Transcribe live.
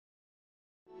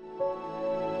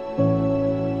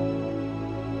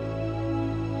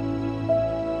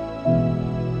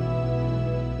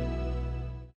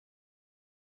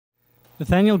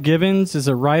Nathaniel Gibbons is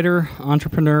a writer,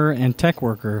 entrepreneur, and tech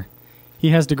worker. He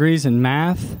has degrees in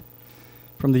math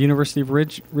from the University of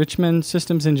Richmond,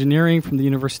 systems engineering from the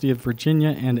University of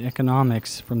Virginia, and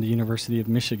economics from the University of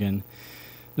Michigan.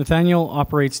 Nathaniel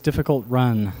operates Difficult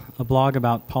Run, a blog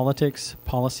about politics,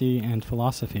 policy, and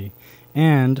philosophy,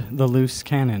 and The Loose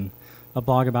Cannon, a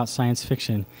blog about science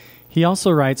fiction. He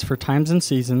also writes for Times and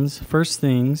Seasons, First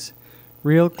Things,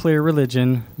 Real Clear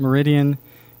Religion, Meridian,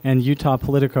 and Utah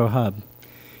Politico Hub.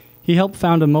 He helped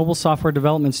found a mobile software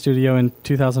development studio in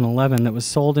 2011 that was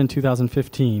sold in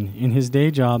 2015. In his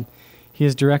day job, he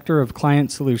is director of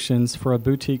client solutions for a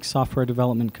boutique software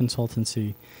development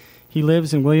consultancy. He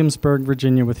lives in Williamsburg,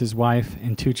 Virginia with his wife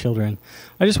and 2 children.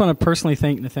 I just want to personally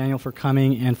thank Nathaniel for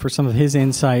coming and for some of his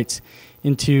insights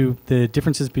into the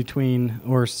differences between,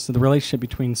 or the relationship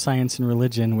between science and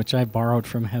religion, which I borrowed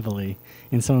from heavily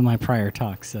in some of my prior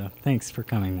talks. So thanks for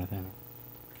coming, Nathaniel.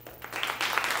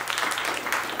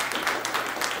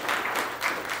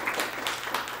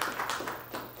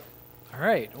 All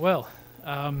right, well,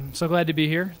 so glad to be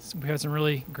here. We had some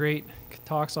really great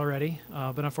talks already,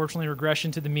 but unfortunately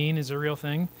regression to the mean is a real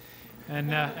thing, and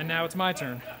now it's my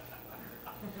turn.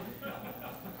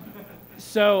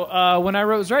 So when I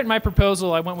was writing my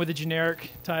proposal, I went with a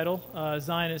generic title,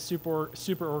 Zionist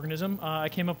Superorganism. I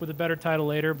came up with a better title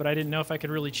later, but I didn't know if I could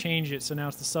really change it, so now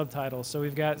it's the subtitle. So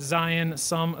we've got Zion,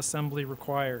 Some Assembly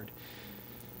Required.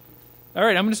 All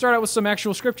right, I'm going to start out with some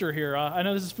actual scripture here. I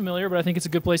know this is familiar, but I think it's a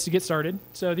good place to get started.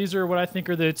 So these are what I think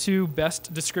are the 2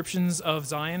 best descriptions of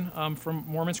Zion from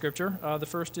Mormon scripture. The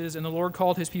first is, "And the Lord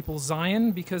called his people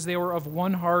Zion, because they were of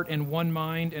one heart and one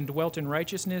mind, and dwelt in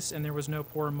righteousness, and there was no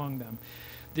poor among them."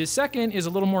 The second is a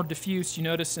little more diffuse. You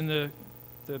notice in the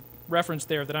reference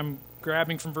there that I'm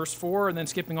grabbing from verse 4 and then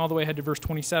skipping all the way ahead to verse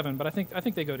 27, but I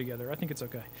think they go together. I think it's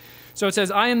okay. So it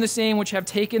says, "I am the same which have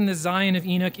taken the Zion of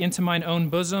Enoch into mine own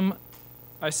bosom.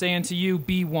 I say unto you,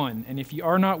 be one, and if ye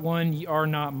are not one, ye are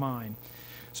not mine."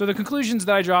 So the conclusions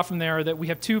that I draw from there are that we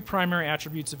have 2 primary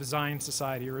attributes of a Zion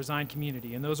society or a Zion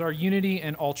community, and those are unity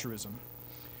and altruism.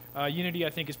 Unity,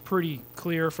 I think, is pretty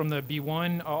clear from the be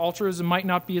one. Altruism might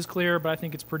not be as clear, but I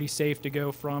think it's pretty safe to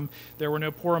go from there were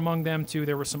no poor among them to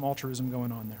there was some altruism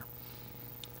going on there.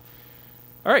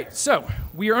 All right, so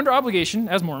we are under obligation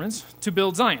as Mormons to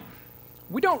build Zion.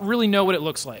 We don't really know what it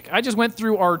looks like. I just went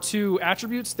through our 2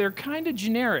 attributes. They're kind of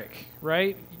generic,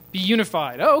 right? Be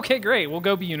unified. Oh, okay, great. We'll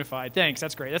go be unified. Thanks.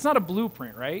 That's great. That's not a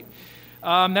blueprint, right?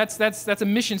 That's a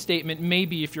mission statement,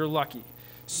 maybe, if you're lucky.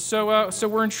 So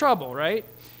we're in trouble, right?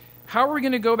 How are we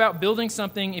going to go about building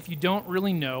something if you don't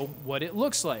really know what it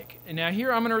looks like? And now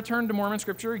here I'm going to return to Mormon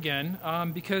scripture again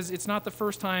because it's not the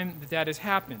first time that has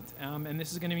happened. And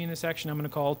this is going to be in the section I'm going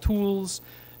to call Tools,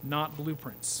 Not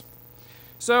Blueprints.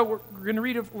 So we're going to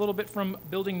read a little bit from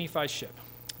Building Nephi's Ship.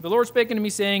 "The Lord spake unto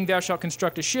me, saying, Thou shalt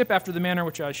construct a ship after the manner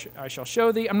which I shall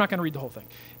show thee." I'm not going to read the whole thing.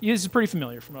 This is pretty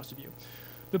familiar for most of you.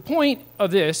 The point of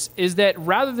this is that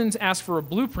rather than ask for a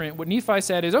blueprint, what Nephi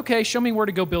said is, okay, show me where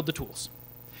to go build the tools.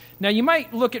 Now, you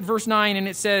might look at verse 9, and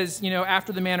it says,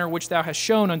 after the manner which thou hast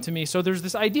shown unto me. So there's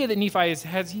this idea that Nephi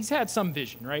he's had some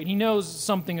vision, right? He knows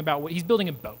something about what he's building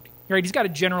a boat. Right? He's got a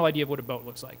general idea of what a boat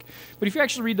looks like. But if you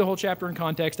actually read the whole chapter in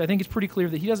context, I think it's pretty clear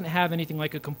that he doesn't have anything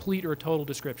like a complete or a total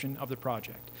description of the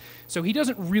project. So he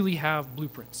doesn't really have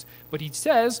blueprints. But he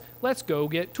says, let's go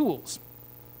get tools.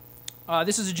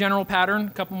 This is a general pattern, a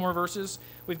couple more verses.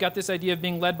 We've got this idea of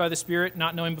being led by the Spirit,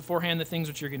 not knowing beforehand the things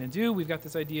which you're going to do. We've got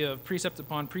this idea of precept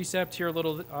upon precept, here a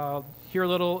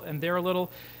little, and there a little.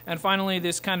 And finally,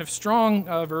 this kind of strong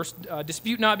verse,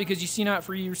 dispute not because you see not,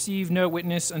 for you receive no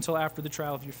witness until after the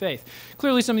trial of your faith.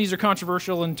 Clearly, some of these are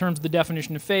controversial in terms of the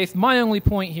definition of faith. My only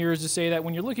point here is to say that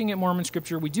when you're looking at Mormon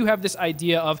scripture, we do have this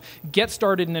idea of get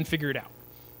started and then figure it out.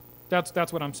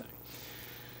 That's what I'm saying.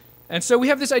 And so we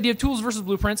have this idea of tools versus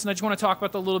blueprints, and I just want to talk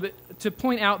about that a little bit to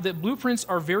point out that blueprints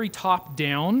are very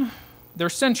top-down. They're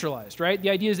centralized, right? The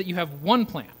idea is that you have one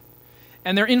plan,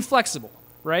 and they're inflexible,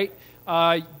 right?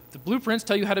 The blueprints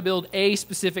tell you how to build a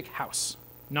specific house.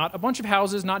 Not a bunch of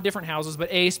houses, not different houses,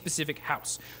 but a specific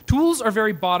house. Tools are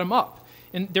very bottom-up.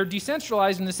 And they're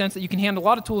decentralized in the sense that you can hand a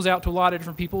lot of tools out to a lot of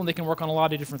different people, and they can work on a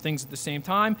lot of different things at the same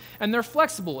time. And they're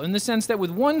flexible in the sense that with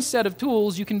one set of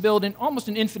tools, you can build almost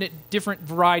an infinite different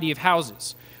variety of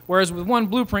houses. Whereas with one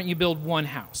blueprint, you build one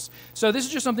house. So this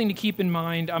is just something to keep in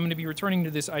mind. I'm going to be returning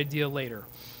to this idea later.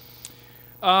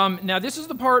 Now, this is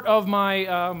the part of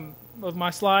my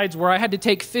slides where I had to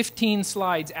take 15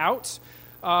 slides out.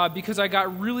 because I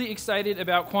got really excited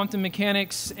about quantum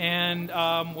mechanics and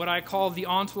what I call the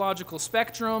ontological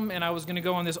spectrum, and I was going to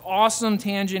go on this awesome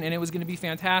tangent, and it was going to be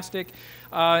fantastic,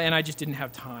 and I just didn't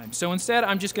have time. So instead,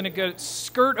 I'm just going to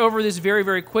skirt over this very,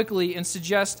 very quickly and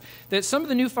suggest that some of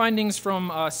the new findings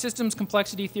from systems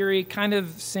complexity theory, kind of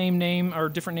same name or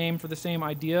different name for the same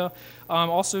idea.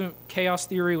 Also, chaos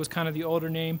theory was kind of the older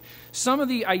name. Some of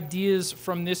the ideas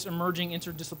from this emerging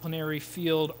interdisciplinary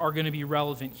field are going to be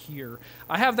relevant here.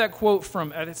 I have that quote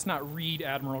from, it's not Reed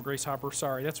Admiral Grace Hopper,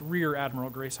 sorry, that's Rear Admiral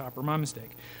Grace Hopper, my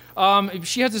mistake.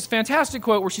 She has this fantastic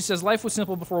quote where she says, life was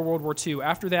simple before World War II.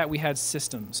 After that, we had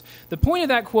systems. The point of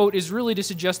that quote is really to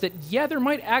suggest that, yeah, there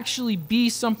might actually be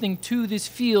something to this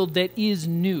field that is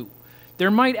new.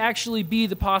 There might actually be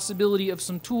the possibility of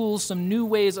some tools, some new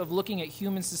ways of looking at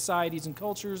human societies and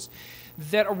cultures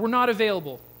that were not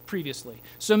available previously.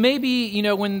 So maybe, you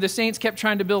know, when the saints kept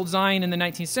trying to build Zion in the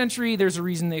 19th century, there's a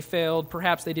reason they failed.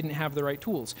 Perhaps they didn't have the right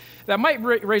tools. That might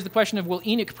raise the question of, well,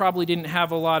 Enoch probably didn't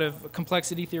have a lot of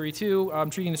complexity theory too,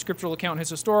 treating the scriptural account as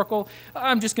historical.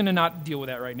 I'm just going to not deal with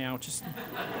that right now. Just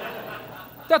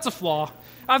that's a flaw.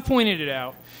 I've pointed it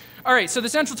out. All right, so the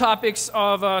central topics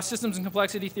of systems and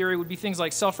complexity theory would be things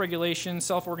like self-regulation,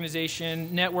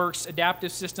 self-organization, networks,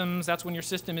 adaptive systems. That's when your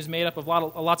system is made up of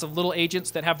lots of little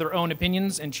agents that have their own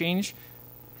opinions and change,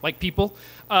 like people,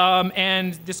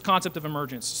 and this concept of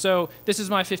emergence. So this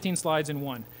is my 15 slides in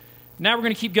one. Now we're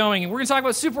going to keep going, and we're going to talk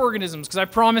about superorganisms, because I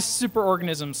promised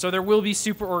superorganisms, so there will be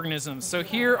superorganisms. So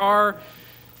here are...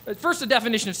 First, a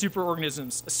definition of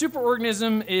superorganisms. A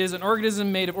superorganism is an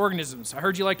organism made of organisms. I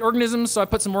heard you liked organisms, so I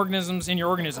put some organisms in your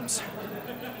organisms.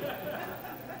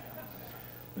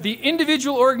 The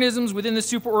individual organisms within the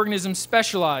superorganism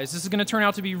specialize. This is going to turn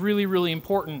out to be really, really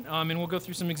important, and we'll go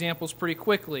through some examples pretty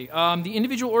quickly. The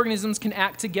individual organisms can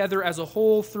act together as a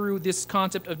whole through this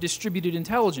concept of distributed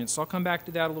intelligence. So I'll come back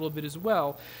to that a little bit as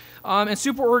well. And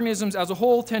superorganisms as a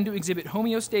whole tend to exhibit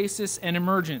homeostasis and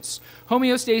emergence.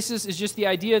 Homeostasis is just the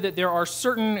idea that there are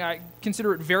certain,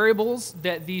 consider it variables,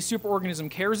 that the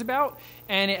superorganism cares about,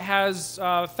 and it has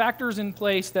factors in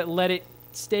place that let it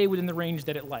stay within the range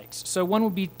that it likes. So one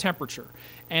would be temperature.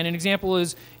 And an example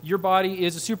is your body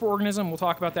is a superorganism. We'll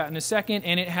talk about that in a second.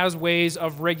 And it has ways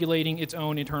of regulating its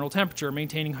own internal temperature,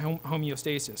 maintaining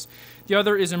homeostasis. The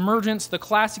other is emergence. The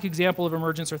classic example of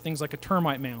emergence are things like a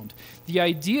termite mound. The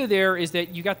idea there is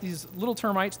that you got these little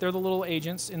termites. They're the little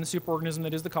agents in the superorganism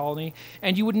that is the colony.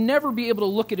 And you would never be able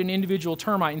to look at an individual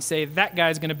termite and say, that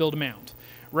guy's going to build a mound.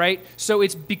 Right? So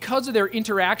it's because of their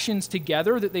interactions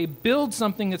together that they build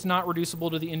something that's not reducible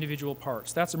to the individual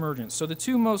parts. That's emergence. So the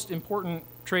two most important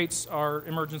traits are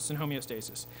emergence and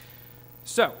homeostasis.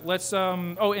 So let's,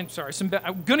 I'm going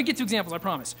to get to examples, I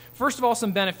promise. First of all,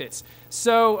 some benefits.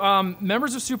 So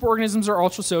members of superorganisms are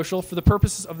ultra-social. For the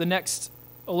purposes of the next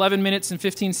 11 minutes and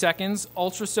 15 seconds,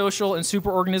 ultra-social and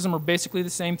superorganism are basically the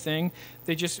same thing.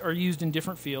 They just are used in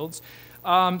different fields.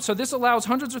 So this allows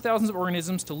hundreds or thousands of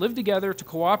organisms to live together, to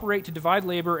cooperate, to divide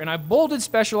labor, and I bolded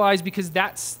specialize because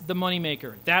that's the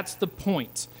moneymaker. That's the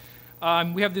point.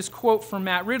 We have this quote from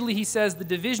Matt Ridley. He says, the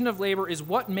division of labor is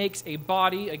what makes a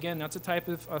body, again, that's a type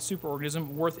of superorganism,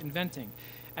 worth inventing.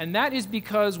 And that is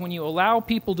because when you allow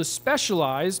people to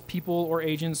specialize, people or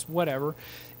agents, whatever,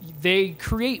 they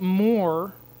create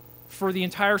more for the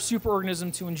entire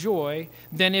superorganism to enjoy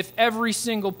than if every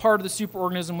single part of the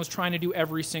superorganism was trying to do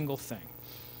every single thing.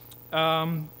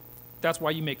 That's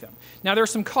why you make them. Now, there are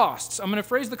some costs. I'm going to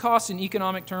phrase the costs in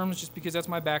economic terms just because that's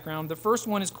my background. The first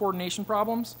one is coordination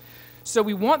problems. So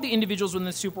we want the individuals within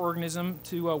the superorganism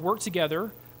to work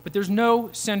together, but there's no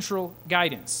central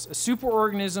guidance. A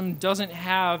superorganism doesn't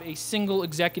have a single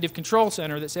executive control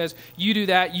center that says, you do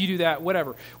that,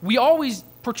 whatever. We always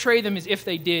portray them as if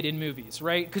they did in movies,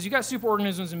 right? Because you got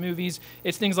superorganisms in movies,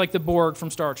 it's things like the Borg from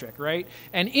Star Trek, right?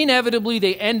 And inevitably,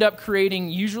 they end up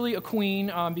creating usually a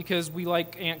queen because we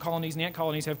like ant colonies, and ant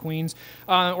colonies have queens,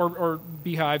 or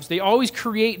beehives. They always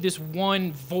create this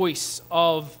one voice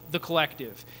of the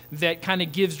collective that kind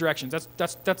of gives directions.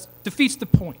 That defeats the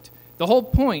point. The whole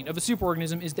point of a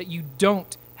superorganism is that you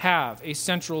don't have a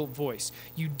central voice.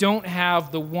 You don't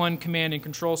have the one command and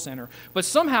control center. But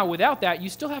somehow, without that, you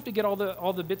still have to get all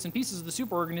the bits and pieces of the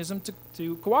superorganism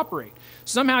to cooperate.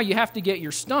 Somehow, you have to get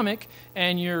your stomach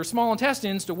and your small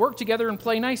intestines to work together and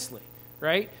play nicely,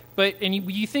 right? And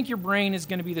you think your brain is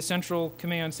going to be the central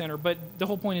command center, but the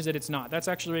whole point is that it's not. That's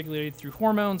actually regulated through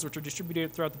hormones, which are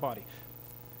distributed throughout the body.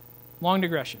 Long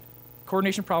digression.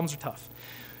 Coordination problems are tough.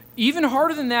 Even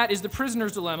harder than that is the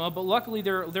prisoner's dilemma, but luckily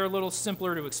they're a little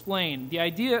simpler to explain.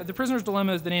 The prisoner's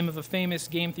dilemma is the name of a famous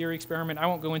game theory experiment. I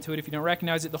won't go into it if you don't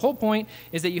recognize it. The whole point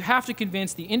is that you have to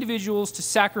convince the individuals to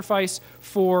sacrifice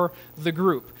for the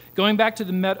group. Going back to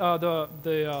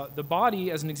the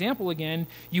body as an example again,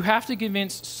 you have to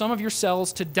convince some of your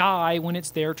cells to die when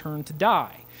it's their turn to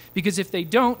die. Because if they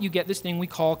don't, you get this thing we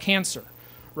call cancer,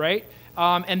 right?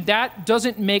 And that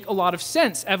doesn't make a lot of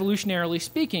sense, evolutionarily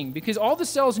speaking, because all the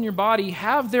cells in your body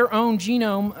have their own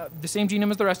genome, the same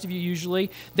genome as the rest of you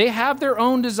usually. They have their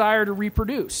own desire to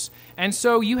reproduce. And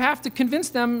so you have to convince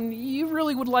them, you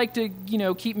really would like to,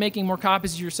 keep making more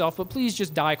copies of yourself, but please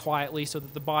just die quietly so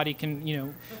that the body can,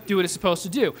 do what it's supposed to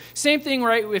do. Same thing,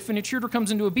 right? If an intruder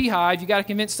comes into a beehive, you got to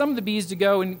convince some of the bees to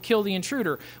go and kill the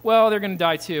intruder. Well, they're going to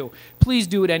die too. Please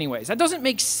do it anyways. That doesn't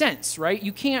make sense, right?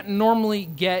 You can't normally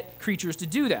get creatures to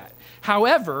do that.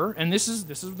 However, and this is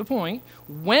the point,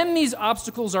 when these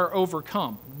obstacles are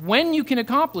overcome, when you can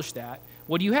accomplish that,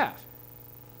 what do you have?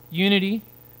 Unity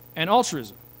and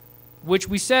altruism, which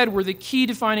we said were the key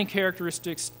defining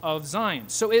characteristics of Zion.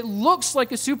 So it looks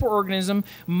like a superorganism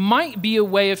might be a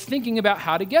way of thinking about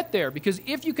how to get there, because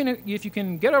if you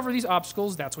can get over these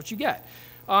obstacles, that's what you get.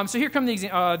 So here come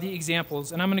the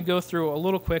examples, and I'm going to go through a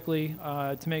little quickly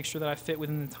to make sure that I fit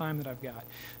within the time that I've got.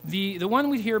 The one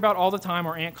we hear about all the time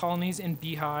are ant colonies and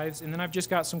beehives, and then I've just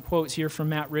got some quotes here from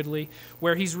Matt Ridley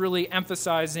where he's really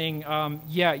emphasizing,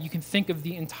 you can think of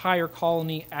the entire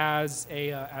colony as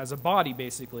a body,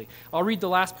 basically. I'll read the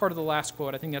last part of the last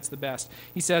quote. I think that's the best.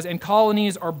 He says, "And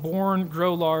colonies are born,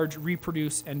 grow large,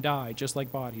 reproduce, and die, just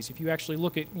like bodies." If you actually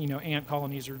look at ant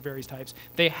colonies or various types,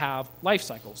 they have life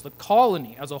cycles. The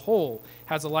colony as a whole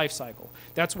has a life cycle.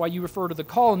 That's why you refer to the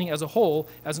colony as a whole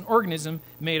as an organism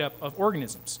made up of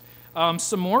organisms.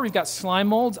 Some more, we've got slime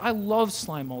molds. I love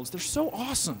slime molds. They're so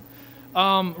awesome.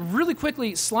 Really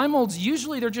quickly, slime molds,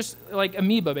 usually they're just like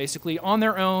amoeba, basically, on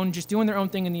their own, just doing their own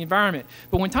thing in the environment.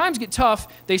 But when times get tough,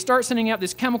 they start sending out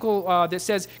this chemical that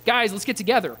says, guys, let's get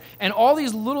together. And all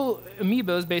these little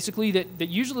amoebas, basically, that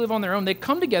usually live on their own, they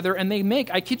come together and they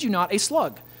make, I kid you not, a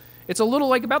slug. It's a little,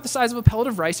 like about the size of a pellet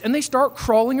of rice, and they start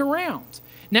crawling around.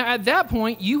 Now, at that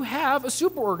point, you have a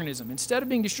superorganism. Instead of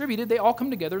being distributed, they all come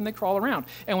together and they crawl around.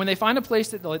 And when they find a place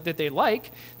that they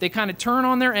like, they kind of turn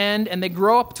on their end, and they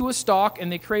grow up to a stalk, and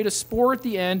they create a spore at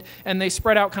the end, and they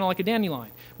spread out kind of like a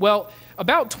dandelion. Well,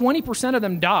 about 20% of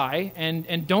them die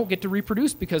and don't get to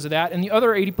reproduce because of that, and the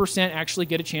other 80% actually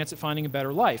get a chance at finding a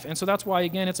better life. And so that's why,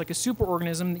 again, it's like a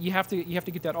superorganism. You have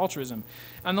to get that altruism.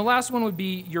 And the last one would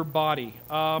be your body.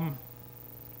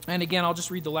 And again, I'll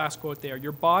just read the last quote there.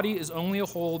 "Your body is only a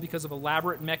whole because of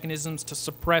elaborate mechanisms to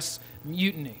suppress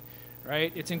mutiny,"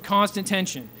 right? It's in constant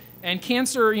tension. And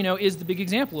cancer, is the big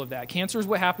example of that. Cancer is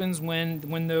what happens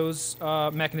when those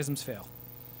mechanisms fail.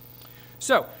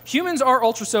 So, humans are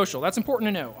ultrasocial. That's important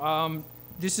to know.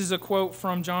 This is a quote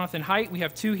from Jonathan Haidt. We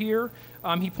have two here.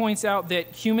 He points out that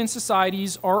human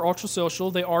societies are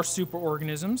ultrasocial. They are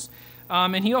superorganisms.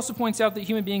 And he also points out that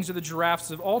human beings are the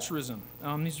giraffes of altruism.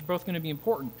 These are both going to be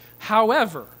important.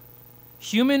 However,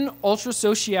 human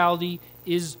ultrasociality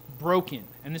is broken,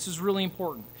 and this is really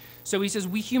important. So he says,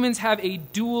 we humans have a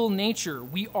dual nature.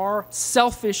 We are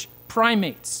selfish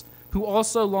primates who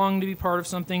also long to be part of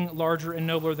something larger and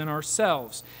nobler than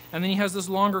ourselves. And then he has this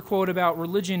longer quote about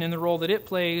religion and the role that it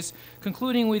plays,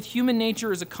 concluding with, human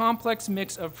nature is a complex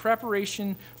mix of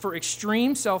preparation for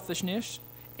extreme selfishness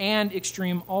and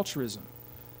extreme altruism.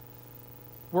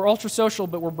 We're ultrasocial,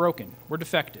 but we're broken. We're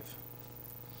defective.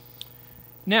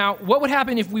 Now, what would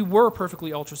happen if we were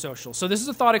perfectly ultrasocial? So this is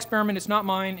a thought experiment. It's not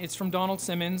mine. It's from Donald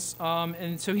Simmons.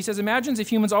 And so he says, imagine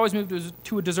if humans always moved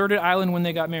to a deserted island when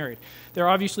they got married. There are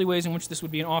obviously ways in which this would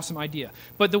be an awesome idea.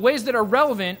 But the ways that are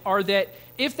relevant are that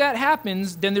if that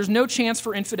happens, then there's no chance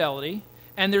for infidelity,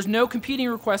 and there's no competing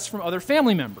requests from other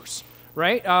family members.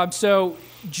 Right? So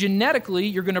genetically,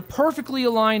 you're going to perfectly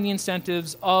align the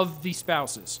incentives of the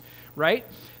spouses. Right?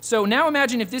 So now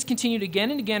imagine if this continued again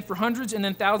and again for hundreds and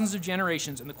then thousands of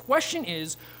generations. And the question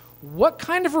is, what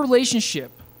kind of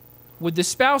relationship would the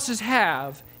spouses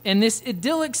have in this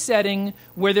idyllic setting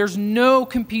where there's no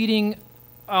competing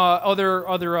other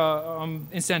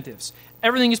incentives?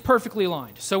 Everything is perfectly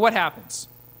aligned. So what happens?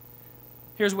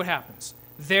 Here's what happens.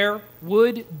 There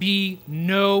would be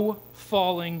no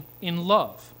falling in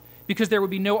love, because there would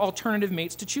be no alternative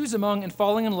mates to choose among, and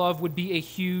falling in love would be a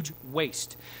huge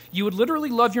waste. You would literally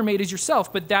love your mate as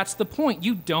yourself, but that's the point.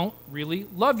 You don't really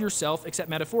love yourself, except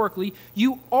metaphorically.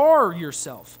 You are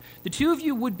yourself. The two of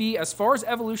you would be, as far as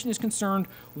evolution is concerned,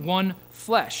 one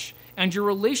flesh, and your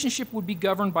relationship would be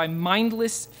governed by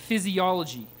mindless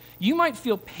physiology. You might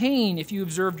feel pain if you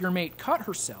observed your mate cut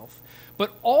herself,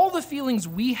 but all the feelings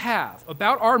we have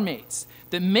about our mates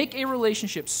that make a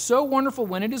relationship so wonderful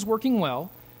when it is working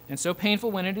well and so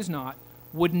painful when it is not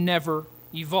would never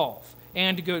evolve.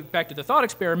 And to go back to the thought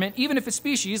experiment, even if a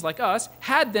species like us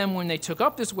had them when they took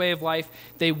up this way of life,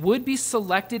 they would be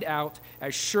selected out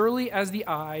as surely as the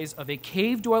eyes of a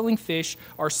cave-dwelling fish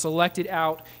are selected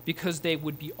out, because they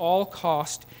would be all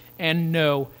cost and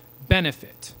no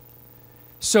benefit.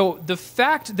 So the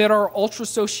fact that our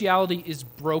ultrasociality is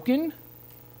broken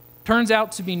turns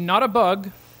out to be not a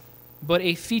bug, but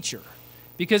a feature.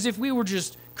 Because if we were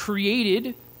just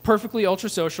created perfectly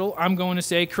ultrasocial, I'm going to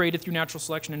say created through natural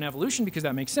selection and evolution, because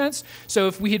that makes sense. So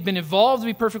if we had been evolved to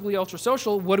be perfectly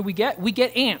ultrasocial, what do we get? We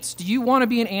get ants. Do you want to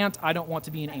be an ant? I don't want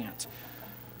to be an ant.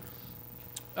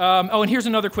 And here's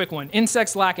another quick one.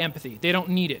 Insects lack empathy. They don't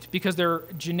need it because their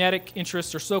genetic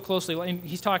interests are so closely. And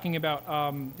he's talking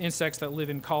about insects that live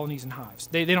in colonies and hives.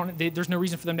 There's no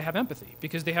reason for them to have empathy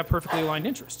because they have perfectly aligned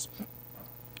interests.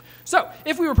 So,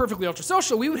 if we were perfectly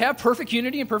ultrasocial, we would have perfect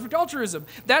unity and perfect altruism.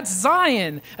 That's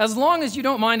Zion, as long as you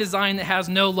don't mind a Zion that has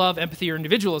no love, empathy, or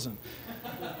individualism.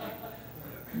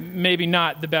 Maybe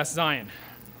not the best Zion.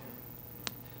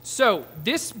 So,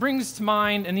 this brings to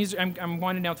mind, and I'm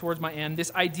winding down towards my end,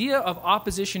 this idea of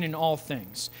opposition in all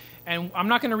things. And I'm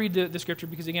not going to read the scripture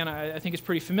because, again, I think it's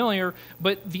pretty familiar,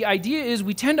 but the idea is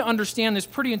we tend to understand this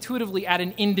pretty intuitively at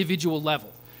an individual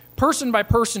level. Person by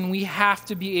person, we have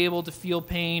to be able to feel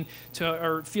pain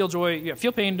or feel joy,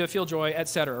 feel pain to feel joy,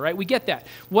 etc. Right? We get that.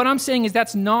 What I'm saying is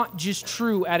that's not just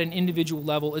true at an individual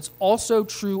level. It's also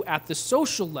true at the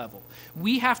social level.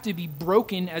 We have to be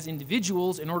broken as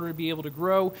individuals in order to be able to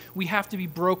grow. We have to be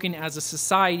broken as a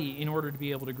society in order to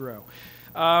be able to grow.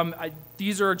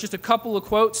 These are just a couple of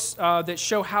quotes that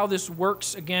show how this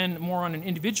works, again, more on an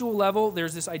individual level.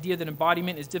 There's this idea that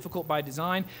embodiment is difficult by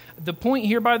design. The point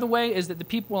here, by the way, is that the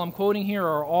people I'm quoting here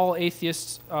are all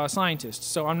atheist scientists.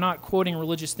 So I'm not quoting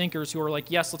religious thinkers who are like,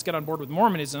 yes, let's get on board with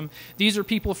Mormonism. These are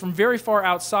people from very far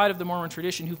outside of the Mormon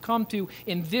tradition who've come to,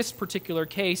 in this particular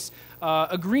case,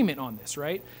 agreement on this,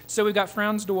 right? So we've got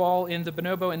Franz de Waal in The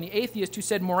Bonobo and the Atheist, who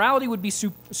said morality would be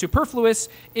superfluous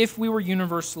if we were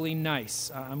universally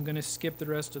nice. I'm going to skip the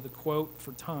rest of the quote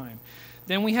for time.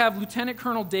 Then we have Lieutenant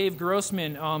Colonel Dave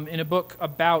Grossman in a book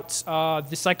about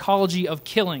the psychology of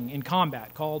killing in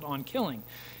combat called On Killing.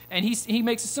 And he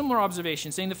makes a similar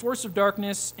observation, saying the force of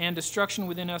darkness and destruction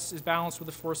within us is balanced with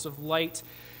the force of light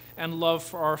and love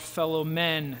for our fellow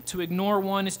men. To ignore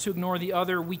one is to ignore the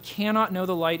other. We cannot know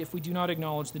the light if we do not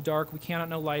acknowledge the dark. We cannot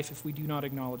know life if we do not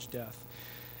acknowledge death.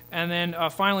 And then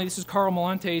finally, this is Carl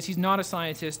Molantes. He's not a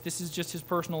scientist. This is just his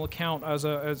personal account as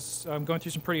going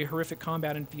through some pretty horrific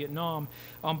combat in Vietnam.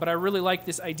 But I really like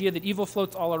this idea that evil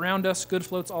floats all around us, good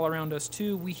floats all around us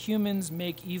too. We humans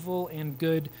make evil and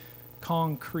good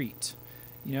concrete.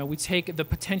 You know, we take the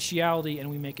potentiality and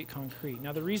we make it concrete.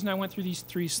 Now, the reason I went through these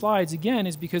 3 slides, again,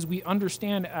 is because we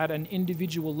understand at an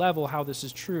individual level how this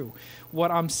is true. What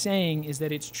I'm saying is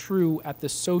that it's true at the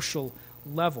social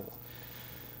level.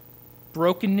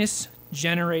 Brokenness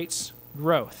generates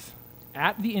growth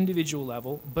at the individual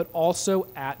level, but also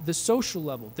at the social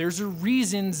level. There's a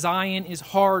reason Zion is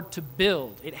hard to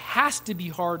build. It has to be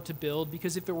hard to build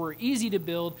because if it were easy to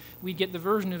build, we'd get the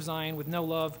version of Zion with no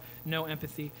love, no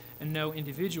empathy, and no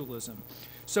individualism.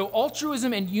 So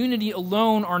altruism and unity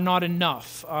alone are not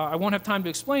enough. I won't have time to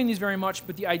explain these very much,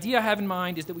 but the idea I have in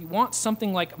mind is that we want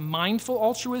something like mindful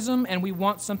altruism and we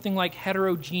want something like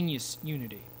heterogeneous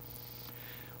unity.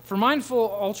 For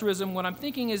mindful altruism, what I'm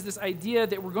thinking is this idea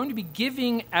that we're going to be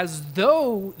giving as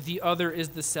though the other is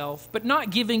the self, but not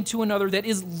giving to another that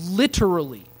is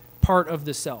literally part of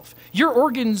the self. Your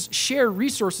organs share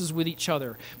resources with each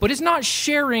other, but it's not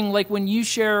sharing like when you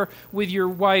share with your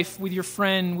wife, with your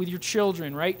friend, with your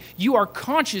children, right? You are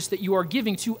conscious that you are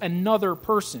giving to another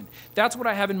person. That's what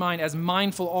I have in mind as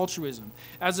mindful altruism,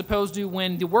 as opposed to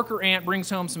when the worker ant brings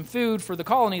home some food for the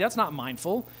colony. That's not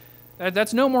mindful.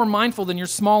 That's no more mindful than your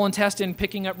small intestine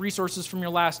picking up resources from your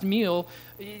last meal.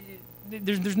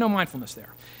 There's no mindfulness there.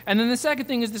 And then the second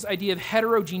thing is this idea of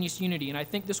heterogeneous unity, and I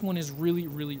think this one is really,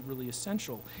 really, really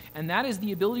essential. And that is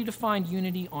the ability to find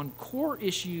unity on core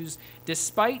issues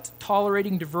despite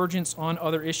tolerating divergence on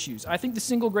other issues. I think the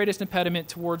single greatest impediment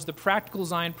towards the practical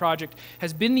Zion project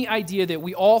has been the idea that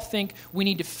we all think we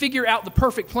need to figure out the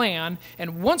perfect plan,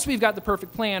 and once we've got the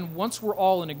perfect plan, once we're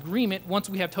all in agreement, once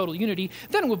we have total unity,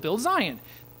 then we'll build Zion.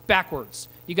 Backwards.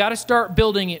 You got to start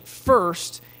building it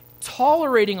first,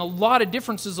 tolerating a lot of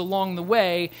differences along the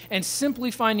way, and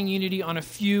simply finding unity on a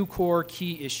few core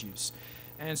key issues.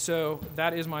 And so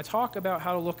that is my talk about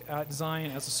how to look at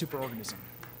Zion as a superorganism.